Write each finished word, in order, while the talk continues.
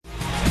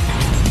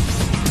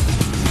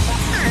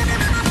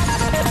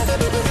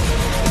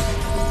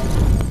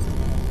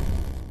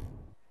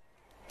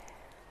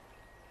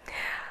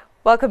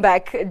Welcome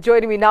back.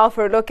 Joining me now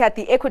for a look at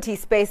the equity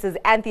spaces,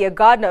 Anthea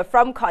Gardner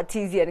from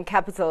Cartesian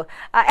Capital.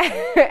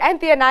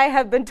 Anthea and I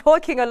have been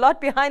talking a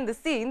lot behind the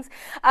scenes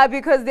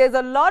because there's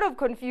a lot of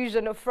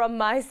confusion from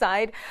my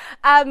side.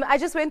 I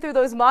just went through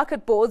those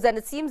market boards and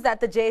it seems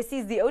that the JSE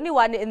is the only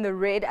one in the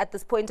red at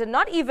this point, and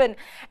not even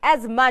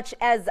as much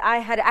as I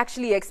had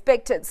actually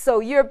expected. So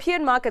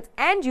European markets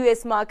and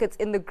US markets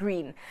in the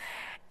green.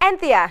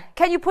 Anthea,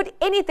 can you put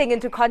anything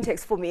into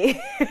context for me?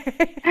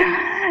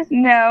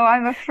 No,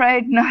 I'm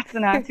afraid not,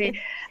 Zanati.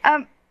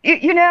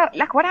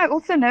 Like what I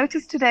also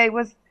noticed today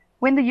was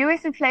when the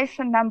US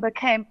inflation number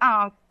came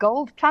out,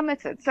 gold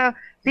plummeted. So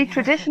the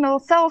traditional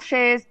sell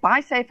shares, buy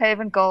safe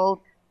haven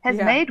gold has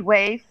made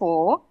way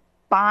for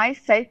buy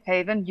safe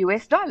haven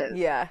US dollars.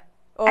 Yeah.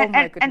 Oh,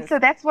 my goodness. And so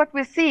that's what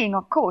we're seeing,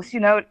 of course.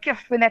 When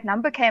that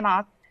number came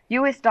out,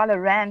 US dollar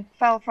rand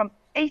fell from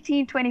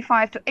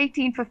 1825 to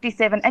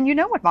 1857, and you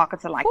know what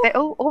markets are like. They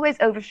always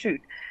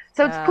overshoot,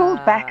 so it's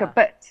pulled back a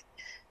bit.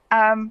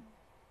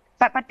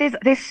 But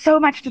there's so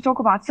much to talk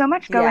about, so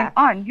much going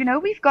on.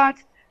 We've got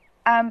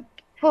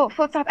for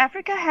South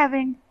Africa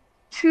having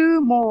two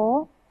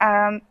more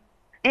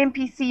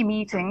MPC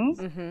meetings.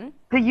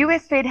 The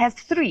US Fed has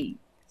three,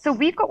 so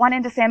we've got one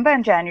in December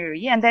and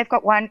January, and they've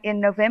got one in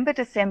November,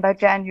 December,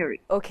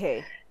 January.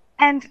 Okay.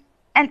 And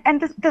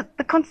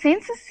the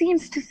consensus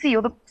seems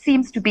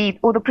to be,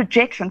 or the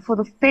projection for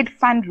the Fed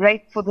fund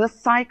rate for this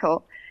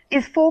cycle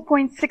is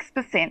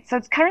 4.6%. So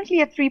it's currently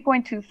at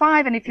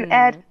 3.25. And if you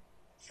add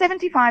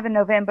 75 in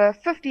November,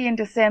 50 in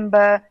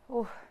December,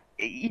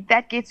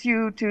 that gets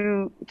you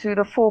to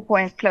the 4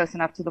 points, close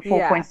enough to the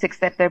 4.6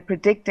 that they're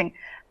predicting.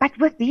 But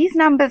with these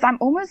numbers, I'm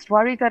almost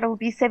worried that it'll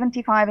be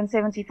 75 and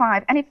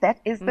 75. And if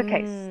that is the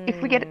case,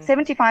 if we get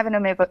 75 in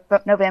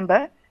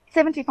November,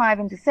 75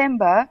 in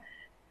December,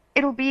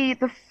 it'll be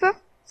the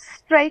fifth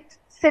straight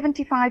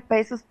 75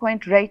 basis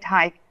point rate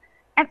hike.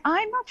 And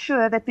I'm not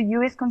sure that the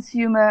US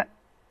consumer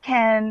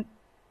can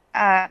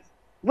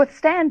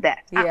withstand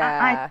that.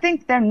 I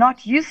think they're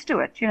not used to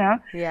it,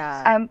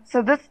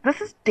 So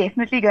this is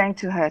definitely going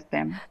to hurt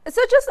them.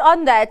 So just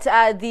on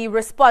that, the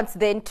response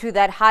then to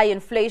that high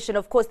inflation,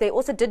 of course, they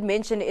also did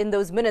mention in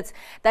those minutes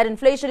that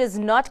inflation is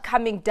not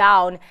coming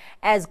down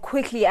as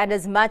quickly and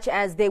as much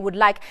as they would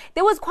like.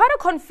 There was quite a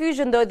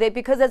confusion, though, there,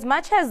 because as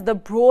much as the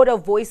broader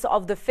voice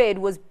of the Fed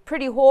was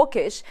pretty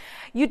hawkish,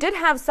 you did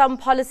have some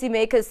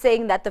policymakers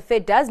saying that the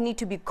Fed does need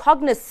to be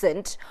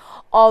cognizant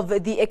of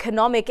the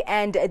economic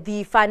and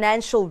the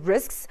financial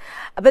risks.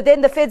 But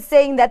then the Fed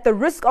saying that the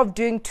risk of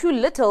doing too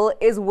little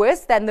is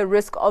worse than the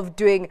risk of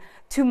doing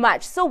too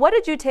much. So what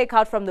did you take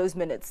out from those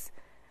minutes?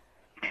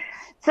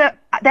 So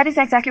that is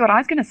exactly what I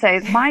was going to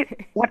say.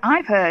 What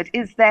I've heard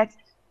is that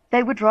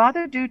they would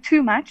rather do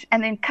too much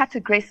and then cut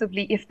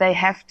aggressively if they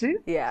have to,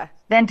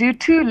 than do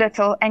too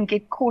little and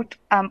get caught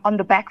on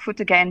the back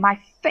foot again. My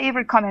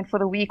favorite comment for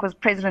the week was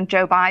President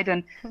Joe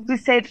Biden, who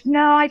said,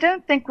 no, I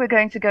don't think we're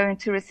going to go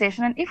into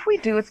recession. And if we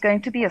do, it's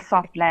going to be a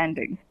soft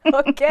landing.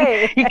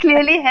 Okay. He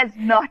clearly has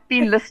not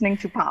been listening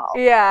to Powell.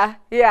 Yeah.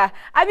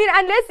 I mean,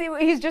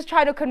 unless he's just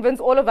trying to convince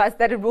all of us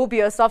that it will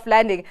be a soft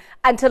landing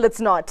until it's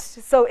not.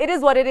 So it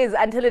is what it is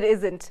until it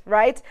isn't,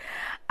 right?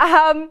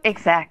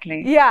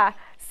 Exactly. Yeah.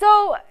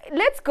 So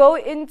let's go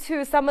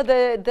into some of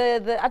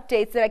the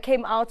updates that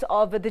came out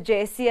of the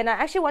JSE. And I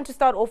actually want to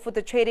start off with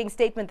the trading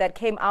statement that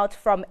came out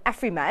from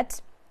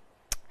Afrimat.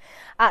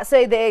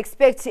 So they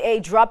expect a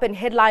drop in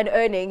headline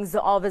earnings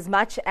of as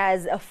much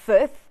as a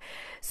fifth.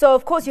 So,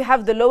 of course, you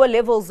have the lower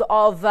levels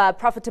of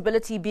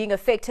profitability being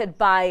affected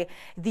by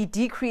the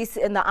decrease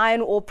in the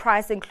iron ore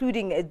price,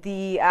 including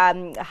the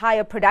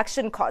higher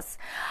production costs.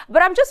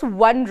 But I'm just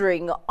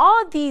wondering,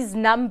 are these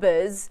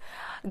numbers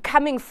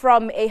coming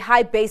from a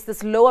high base,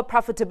 this lower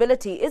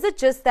profitability? Is it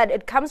just that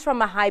it comes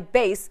from a high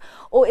base,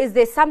 or is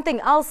there something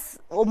else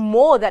or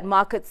more that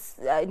markets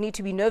need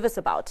to be nervous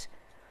about?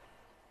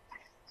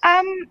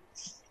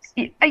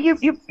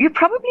 You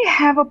probably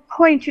have a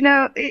point.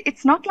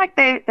 It's not like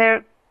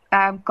they're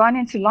gone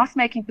into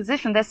loss-making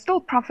position. They're still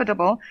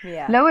profitable.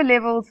 Lower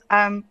levels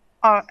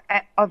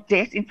of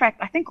debt. In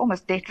fact, I think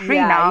almost debt-free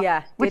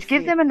now, which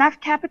gives them enough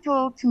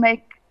capital to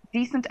make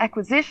decent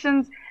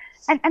acquisitions.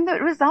 And the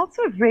results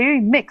are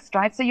very mixed,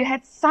 right? So you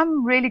had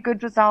some really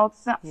good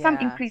results, some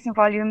increase in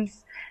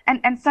volumes,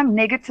 and some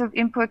negative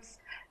inputs.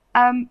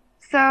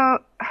 So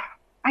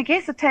I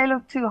guess a tale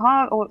of two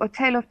or a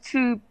tale of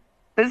two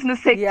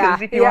business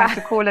sectors, if you want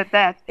to call it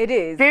that. It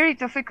is. Very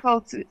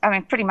difficult.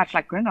 Pretty much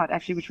like Grindrod,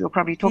 actually, which we'll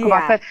probably talk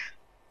about.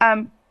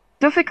 But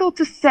difficult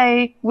to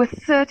say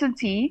with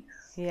certainty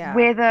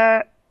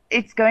whether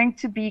it's going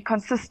to be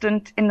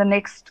consistent in the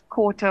next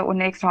quarter or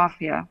next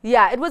half year.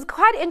 Yeah, it was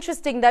quite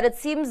interesting that it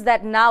seems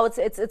that now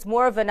it's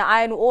more of an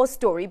iron ore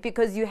story,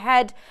 because you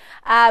had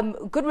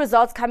good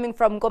results coming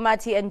from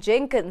Nkomati and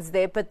Jenkins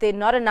there, but they're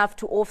not enough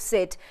to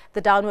offset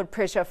the downward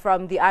pressure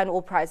from the iron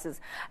ore prices.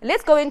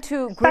 Let's go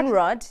into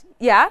Grindrod.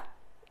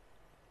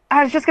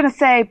 I was just going to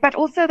say, but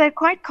also they're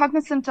quite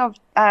cognizant of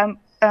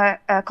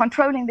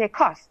controlling their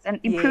costs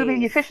and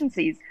improving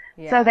efficiencies.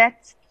 So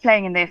that's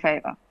playing in their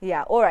favor.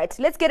 Yeah, all right.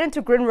 Let's get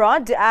into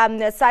Grindrod,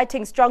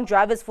 citing strong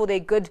drivers for their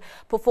good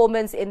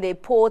performance in their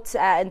port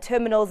and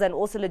terminals and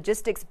also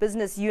logistics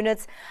business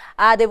units.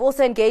 They've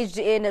also engaged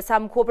in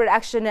some corporate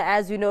action,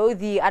 as you know,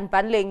 the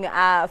unbundling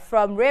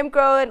from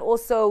Remgro and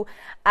also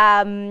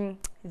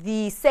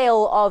the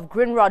sale of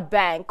Grindrod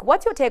Bank.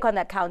 What's your take on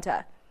that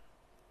counter?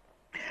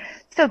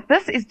 So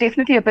this is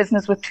definitely a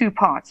business with two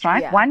parts,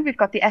 right? Yeah. One, we've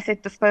got the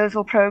asset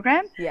disposal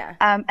program. Yeah.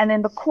 And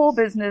then the core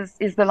business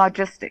is the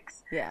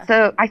logistics. Yeah.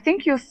 So I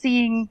think you're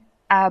seeing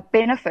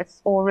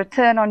benefits or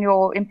return on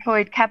your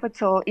employed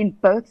capital in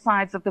both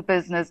sides of the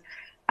business,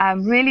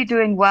 really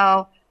doing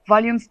well,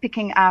 volumes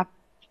picking up,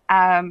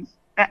 and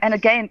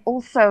again,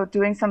 also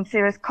doing some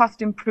serious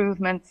cost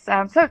improvements.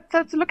 So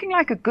it's looking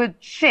like a good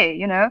share,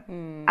 you know.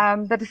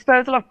 The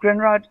disposal of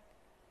Grindrod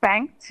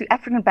Bank to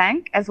African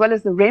Bank, as well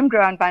as the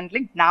Remgro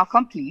unbundling, now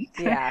complete.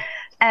 Yeah.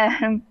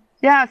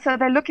 So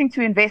they're looking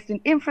to invest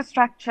in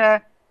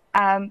infrastructure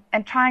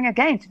and trying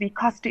again to be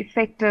cost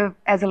effective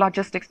as a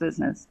logistics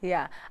business.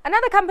 Yeah.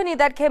 Another company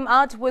that came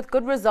out with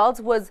good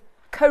results was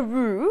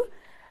Karoo,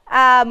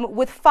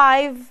 with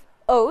 5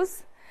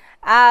 O's.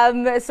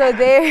 So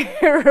they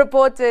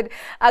reported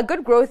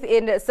good growth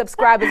in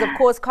subscribers. Of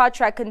course,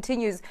 Cartrack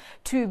continues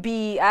to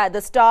be the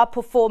star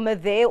performer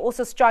there.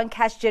 Also strong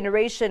cash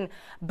generation,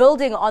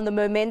 building on the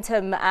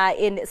momentum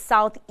in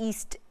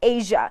Southeast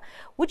Asia.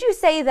 Would you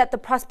say that the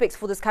prospects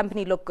for this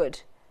company look good?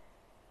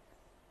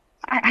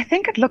 I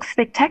think it looks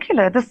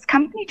spectacular. This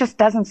company just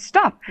doesn't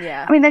stop.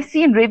 Yeah. I mean, they've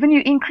seen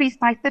revenue increase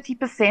by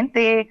 30%.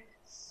 Their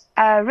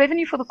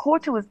revenue for the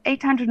quarter was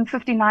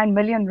 859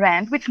 million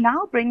rand, which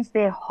now brings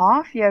their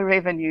half-year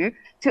revenue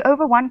to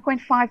over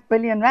 1.5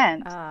 billion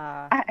rand.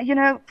 You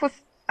know,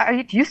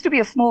 it used to be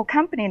a small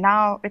company.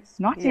 Now it's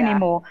not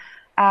anymore.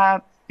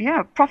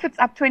 Profits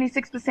up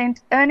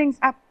 26%, earnings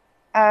up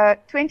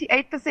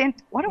 28%.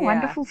 What a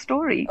wonderful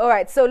story. All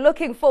right. So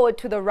looking forward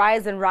to the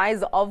rise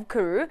of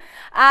Karoo.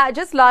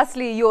 Just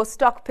lastly, your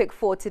stock pick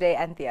for today,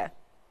 Anthea.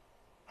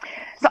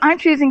 So I'm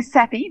choosing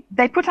Sappi.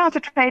 They put out a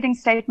trading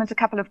statement a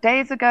couple of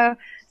days ago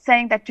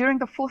saying that during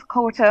the fourth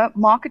quarter,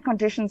 market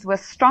conditions were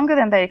stronger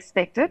than they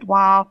expected,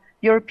 while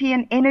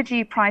European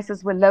energy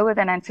prices were lower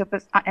than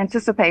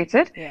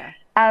anticipated. Yeah.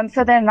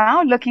 So they're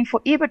now looking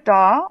for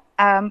EBITDA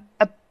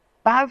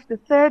above the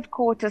third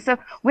quarter. So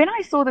when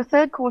I saw the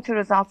third quarter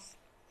results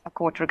a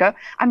quarter ago,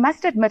 I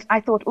must admit, I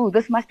thought, oh,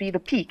 this must be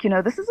the peak. You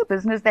know, this is a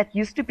business that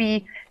used to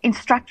be in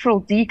structural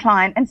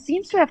decline and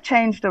seems to have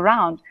changed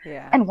around.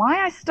 Yeah. And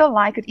why I still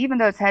like it, even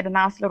though it's had a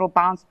nice little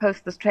bounce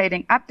post this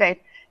trading update,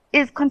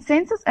 is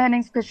consensus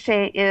earnings per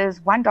share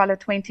is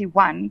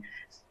 $1.21.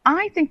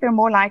 I think they're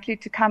more likely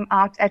to come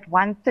out at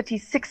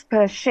 136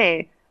 per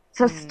share.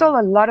 So still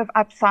a lot of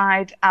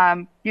upside,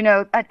 you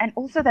know, and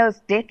also those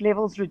debt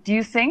levels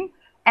reducing.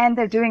 And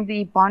they're doing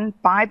the bond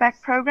buyback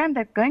program.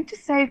 They're going to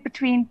save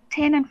between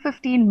 $10 and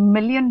 $15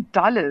 million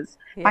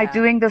by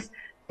doing this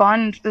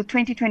bond, the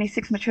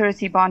 2026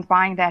 maturity bond,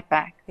 buying that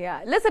back.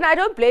 Yeah. Listen, I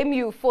don't blame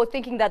you for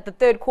thinking that the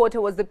third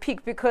quarter was the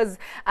peak, because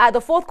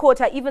the fourth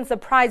quarter even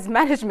surprised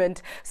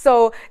management.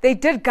 So they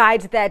did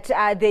guide that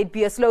there'd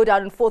be a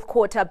slowdown in fourth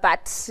quarter,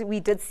 but we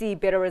did see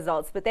better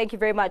results. But thank you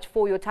very much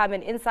for your time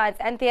and insights,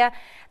 Anthea.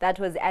 That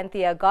was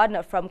Anthea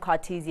Gardner from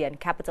Cartesian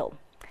Capital.